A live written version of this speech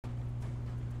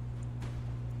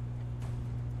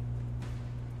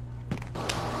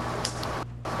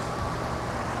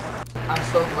I'm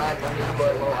so glad when you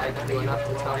were low IQ enough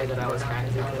to tell me that I was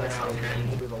hacked because I saw you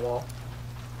aiming through the wall.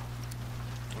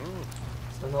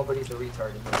 So nobody's a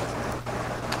retard in this.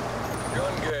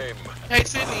 Gun game. Hey,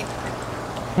 Sydney.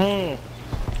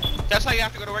 That's how you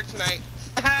have to go to work tonight.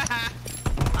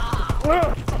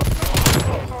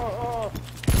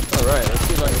 Alright, let's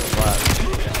see if I can flash.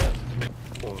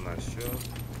 Oh, nice shot.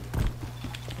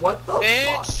 What the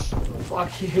Bitch. fuck?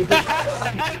 Fuck you.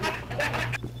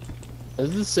 Is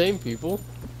it the same people?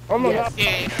 Oh my Yes. god.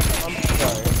 Yeah. I'm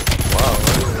sorry. Wow,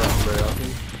 that didn't happen very often.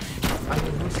 I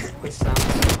mean, which sounds...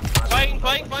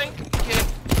 Flank. Kid.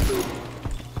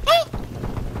 Oh!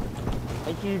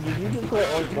 Thank you. Did you just play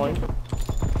on point? You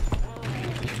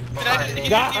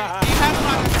have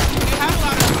a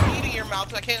lot of meat in your mouth,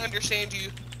 and I can't understand you.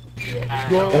 Yeah,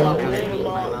 Go I love on, having go it in my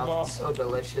on, mouth. go. It's so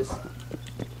delicious.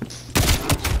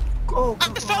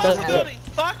 I'm still building.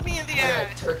 Fuck me in the I had a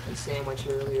ass. turkey sandwich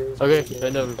earlier. It was Okay, pretty I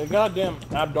good. know. The goddamn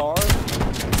Abdar.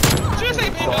 Should I say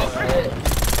bend over?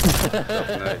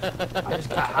 I just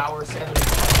got Howard 7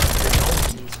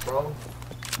 piece, bro.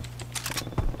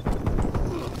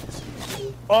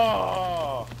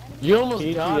 Oh. You almost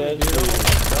got it, dude.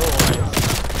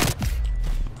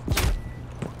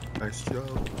 Nice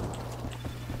job.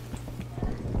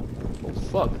 Oh,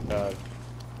 fuck. God.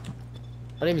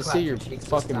 I didn't even see your Clap your cheeks this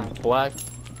fucking time. black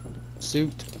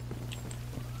suit.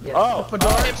 Yes. Oh,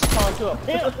 Fedora talking to a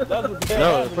pimp. That's what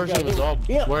No, the person was all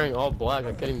wearing all black.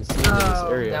 I couldn't even see him in this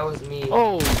area. That was me.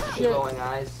 Oh, shit. Glowing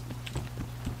eyes.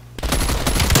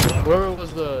 Whoever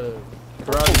was the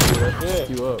karate dude that picked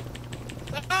you up.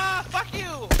 Ah, fuck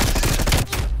you.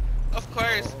 Of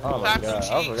course. Oh my Clap god,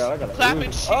 some I cheeks. forgot I got a Clapping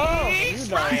ooze. cheeks. Oh, you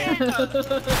dying.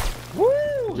 Woo!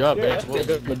 Good job, Yeah, bitch. Well, good.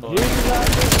 the Good. dude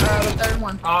out The third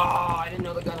one. Oh, I didn't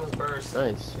know the gun was burst.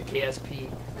 Nice. The KSP.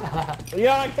 there.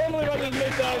 Yeah, I can't believe I just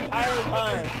missed that entire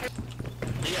time.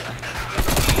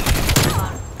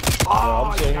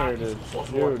 Oh, I'm sitting you got here me. just 4-4.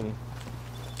 shooting.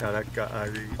 Yeah, that got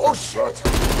Ivy. Oh shit!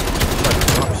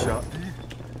 Drop shot.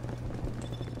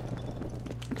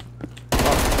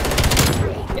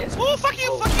 Yes. Oh, fuck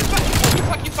you.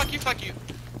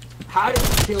 How did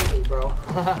you kill me, bro?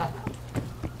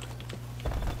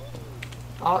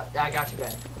 Oh, I got you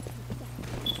back.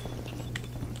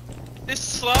 This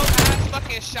slow ass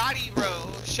fucking shoddy, bro.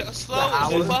 Slow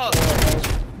as fuck.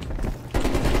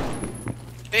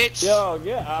 Bitch. Yo,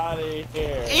 get out of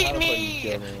here. Eat How the fuck you me.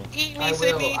 kill me? Eat I me, will.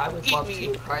 Sydney. I would Eat love me.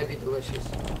 to. Probably be delicious.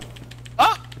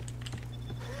 Oh!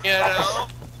 You know?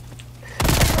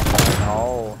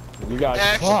 Oh, you got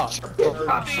Action. fucked.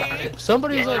 Drop shotted.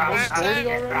 Somebody's like Drop 140 shotted.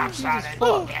 already? Drop Jesus shotted.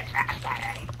 fuck. Get drop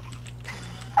shotted.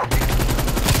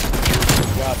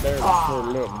 Got there Ah. for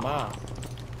a little mouth.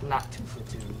 Not 2 for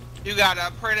 2. You got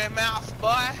a pretty mouth,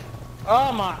 boy.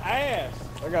 Oh, my ass.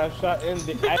 I got shot in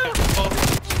the ass.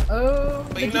 Oh,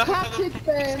 But did you you know clap how cheeks the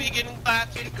then? be getting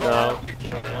clapped. No.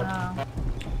 Oh.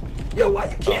 Yo, why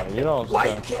you camping? you don't Why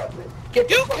you suck. camping? Get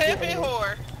the You fuck camping out of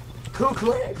here.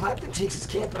 whore. Clapton Cheeks is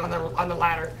camping on the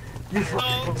ladder. You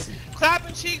fucking pussy.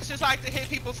 Clapping cheeks just like to hit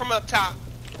people from up top.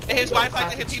 And his wife like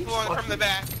to hit people from the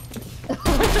back.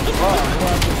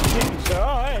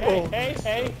 Oh,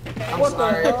 hey. I'm What the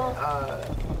sorry. hell?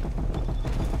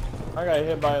 I got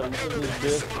hit by a little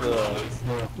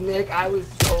bit. Nick, I was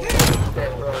so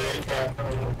upset, bro. Okay.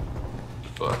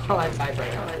 Oh, I died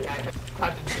right now.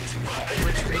 Clapton Cheeks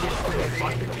retreated from the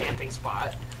fucking camping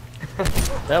spot.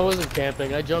 That wasn't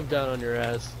camping. I jumped down on your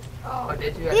ass. Oh,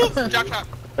 did you? Woo! Drop shot.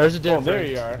 There's a Oh, difference. there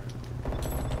you are.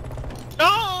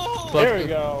 No! Fuck There we you.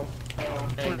 go.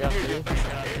 Hey, got me.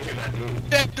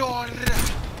 That door.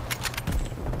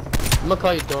 I'm gonna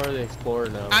call you Dora the Explorer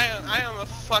now. I am a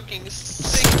fucking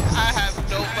sick. I have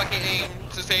no fucking aim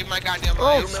to save my goddamn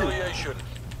life. Humiliation.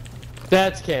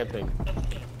 That's camping.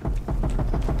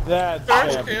 That's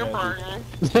That's camping. camping.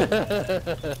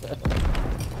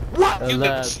 What? You,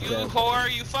 That's you camping.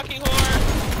 whore, you fucking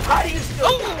whore. How do you still?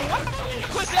 Oh, what?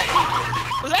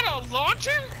 Was that a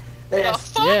launcher? The Yes.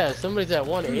 fuck? Yeah, somebody's at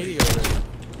 180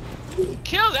 already.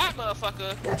 Kill that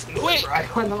motherfucker. That's me, Quick. bro. I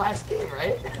won the last game,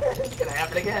 right? It's gonna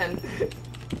happen again.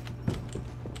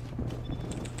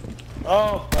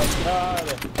 Oh my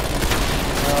god.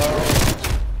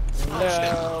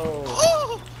 No.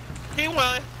 Ooh, he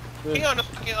won. He on the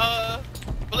fucking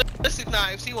ballistic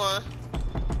knives. He won.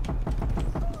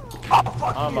 Oh,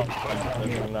 fuck I'm you. a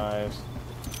fucking knives.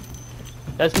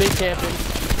 That's me camping.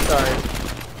 Sorry.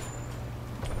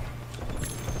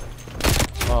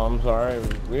 Oh, I'm sorry.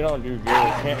 We don't do good.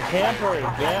 Campers,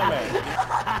 damn it.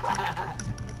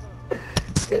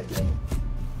 Good thing.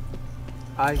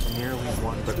 I nearly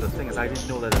won, but the thing is, I didn't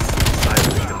know that a suicide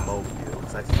was gonna mow you,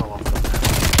 because I fell off the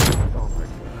map. Oh my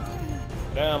god.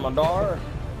 Damn, Adar.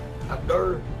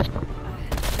 Abdur.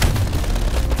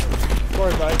 Of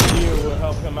course, ICU will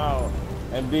help him out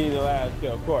and be the last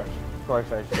kill. Of course,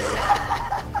 ICU.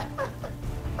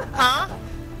 Huh?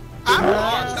 I'm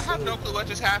lost. I have no clue what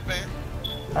just happened.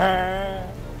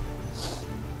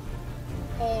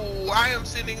 Oh, I am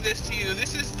sending this to you.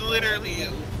 This is literally you.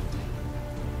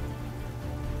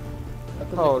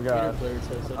 Oh god.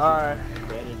 Alright.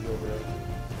 Advantage over it.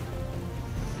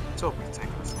 It's open to take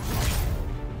this.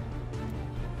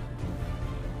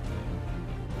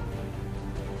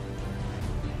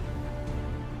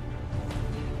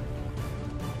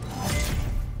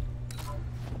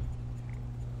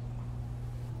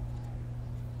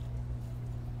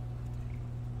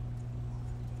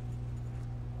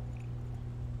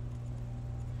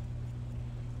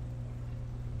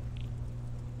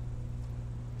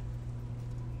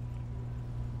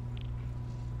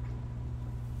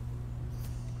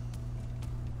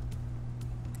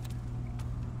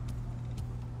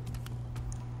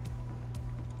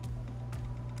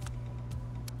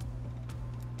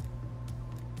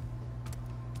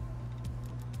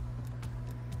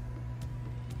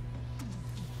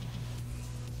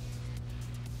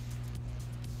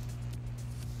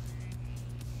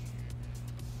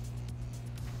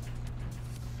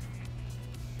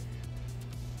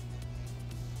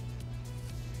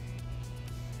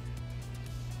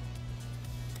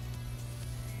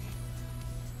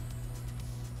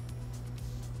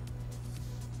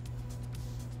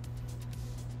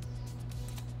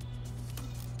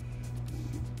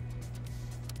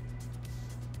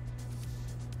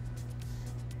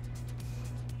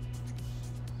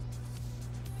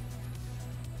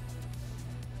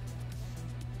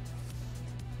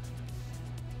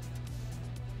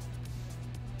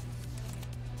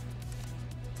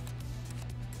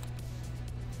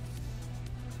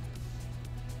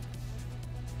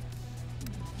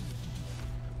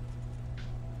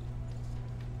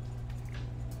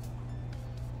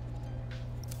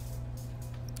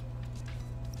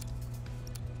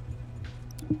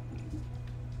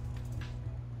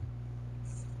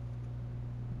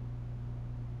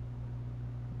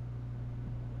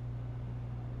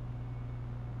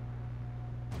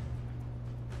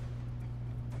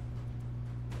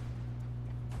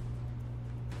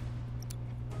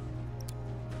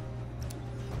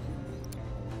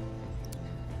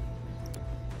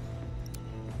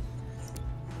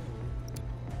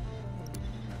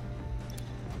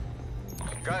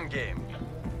 Gun game.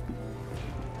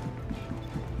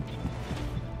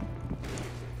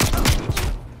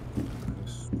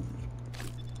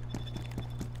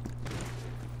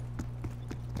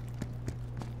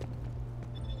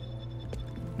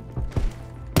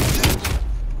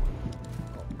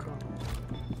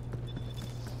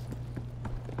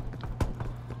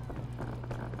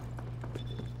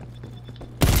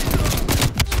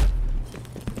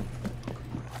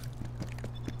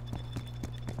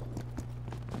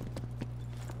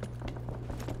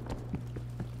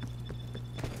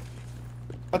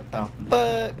 What the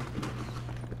fuck?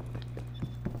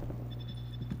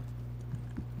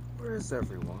 Where is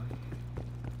everyone?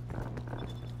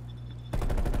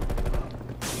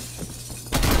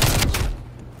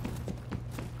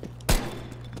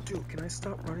 Dude, can I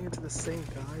stop running into the same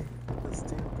guy with this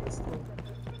damn pistol?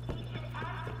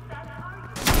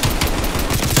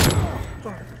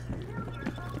 Fuck.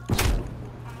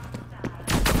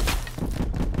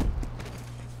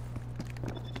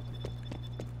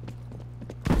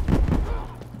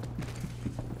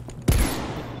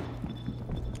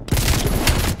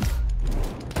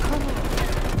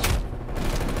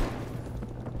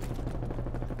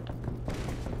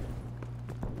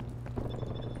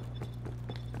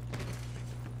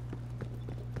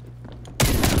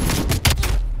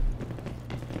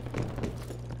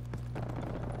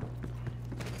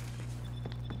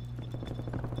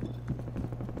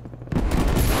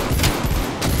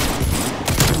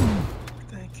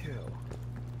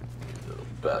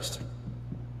 Best.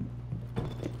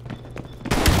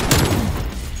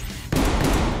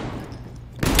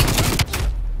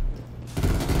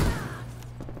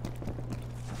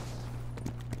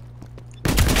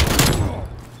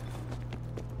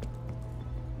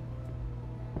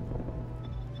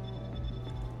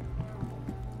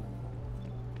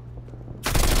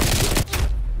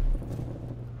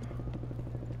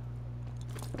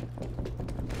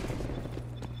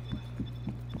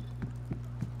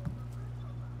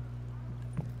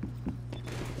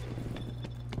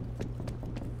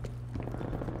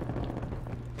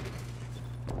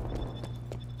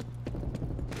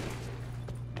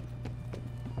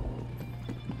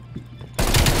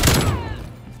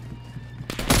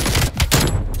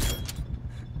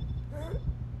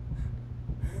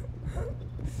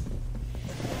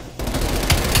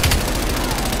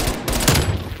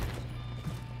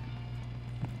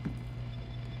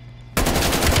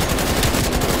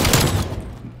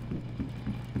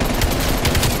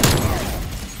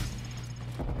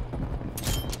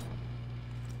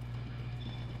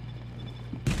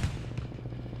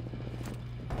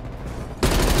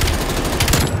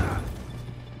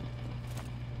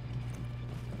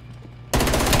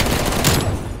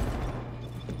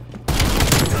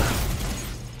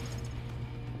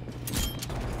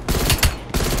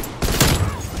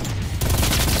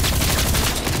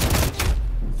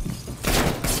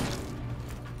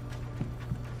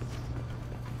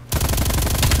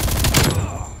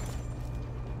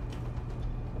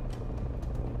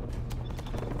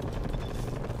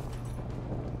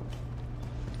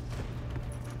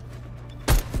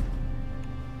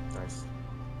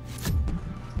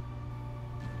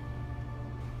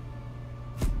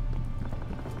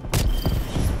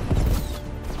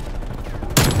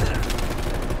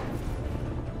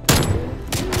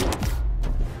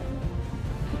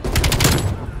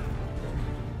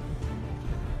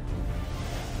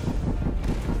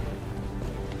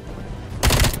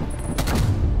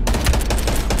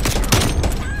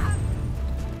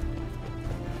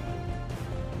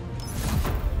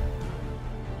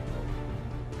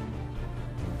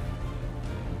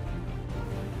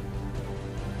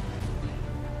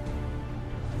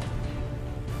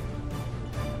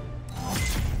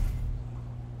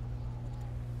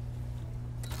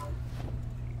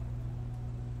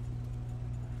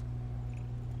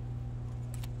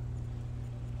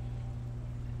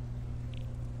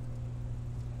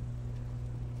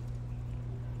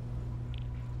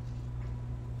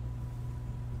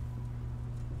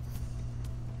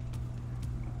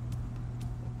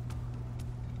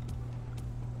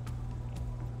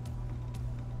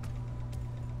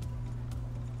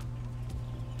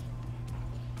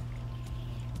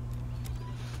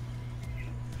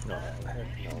 No, heck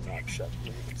no, not shut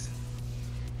please.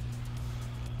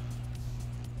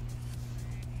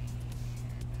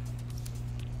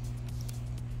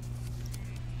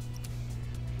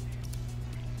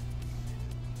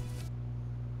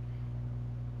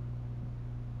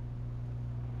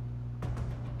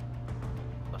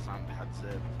 بس عم بحد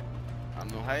ذات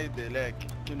انه هيدي ليك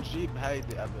كنت جيب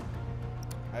هيدي قبل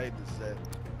هيدي الذات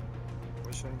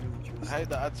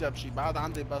هيدا اطيب شي بعد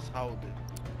عندي بس هودي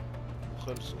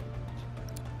وخلصوا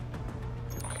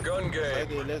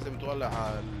هيدي لازم تولع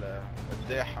على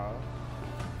الداحة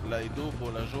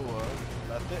ليدوبوا لجوا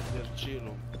لتقدر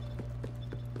تشيلهم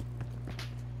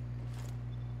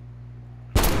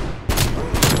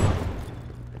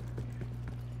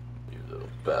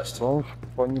Bon,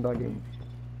 pas mis dans le game.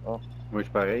 Oh. Moi je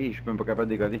suis pareil, je suis même pas capable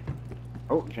de décoller.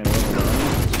 Oh, j'ai un autre.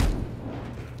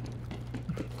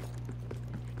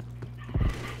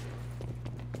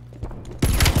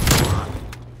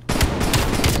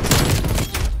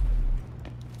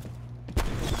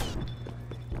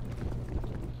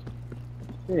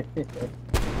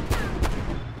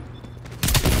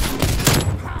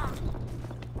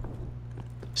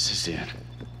 This is the end.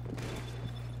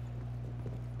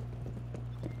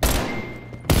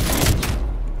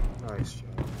 Nice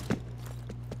job.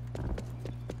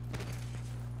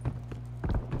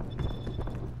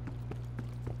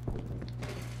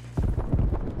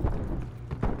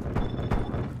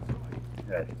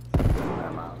 Good.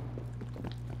 I'm out.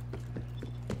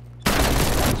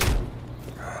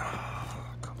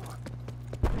 Come on.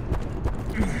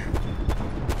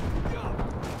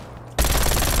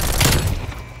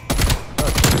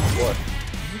 What?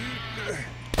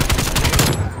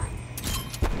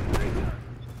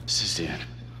 This is the end.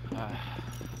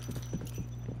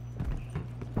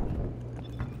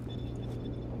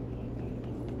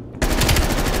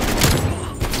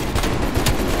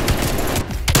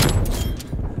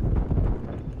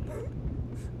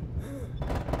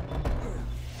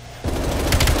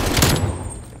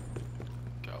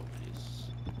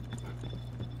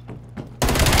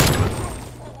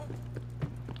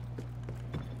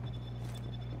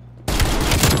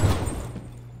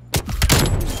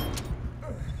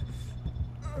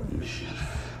 Mission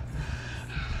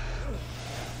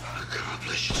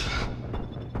accomplished.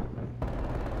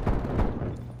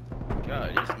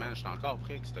 Calice, man, j'étais encore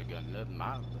pris avec ce gun-là de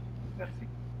merde. Merci.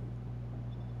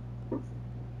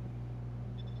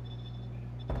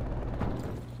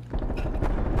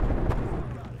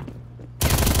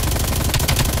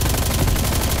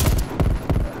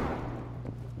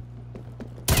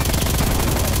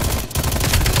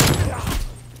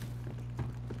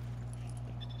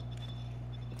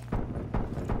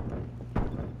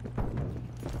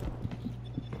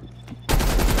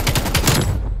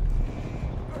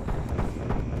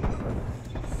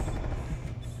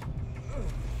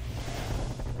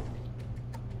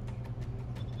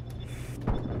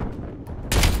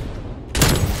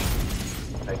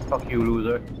 Hey, fuck you,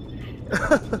 loser.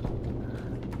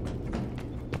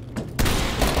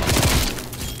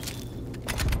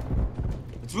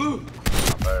 It's Vu!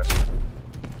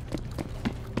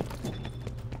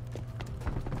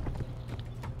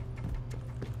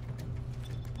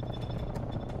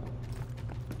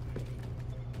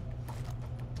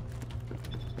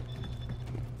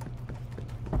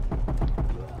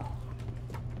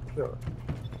 Sure.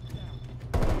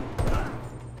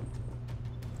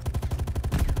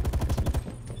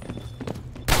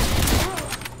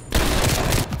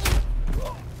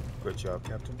 Good job,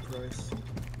 Captain Price.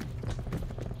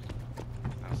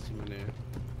 Merci, man.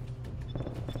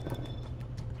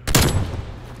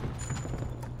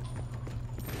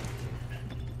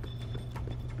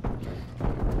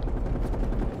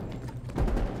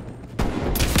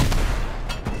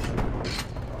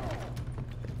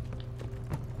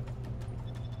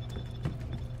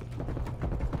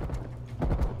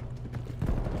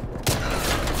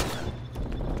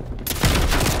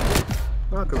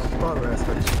 Not gonna bother ask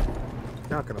how you.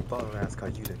 Not gonna bother ask how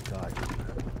you didn't die.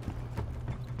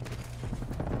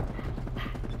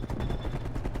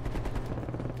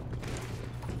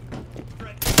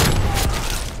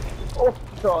 Oh,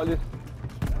 Charlie.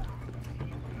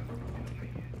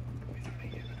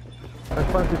 Je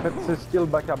pense que j'ai fait 6 kills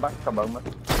back à back, tabarnak.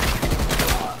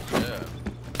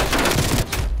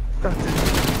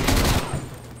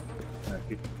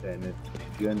 Ok, c'est un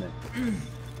gun.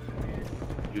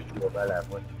 Juste 3 balles à la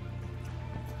fois.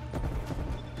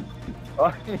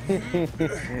 Ah,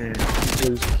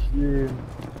 quel chien.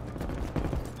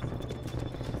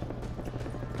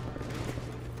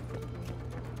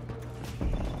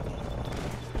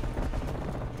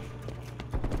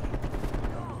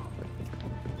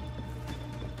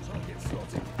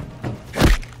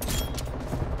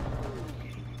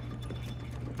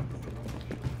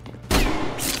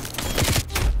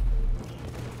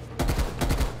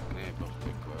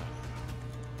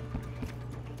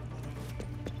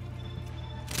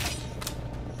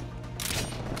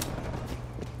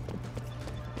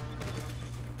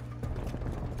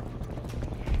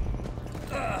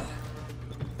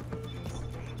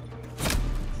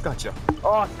 tiens.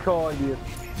 Oh, collier.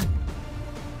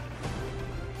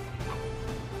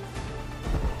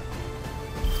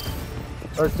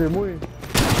 Ah, c'est moi.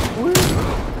 Oui.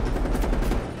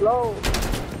 Low.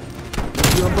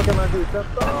 Je même pas comment dire ça.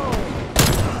 Oh.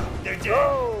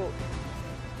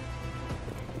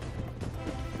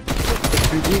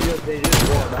 Je lui dis, là, c'est juste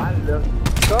bon mal, là.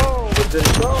 Go.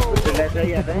 Je l'ai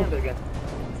essayé avant, le gars.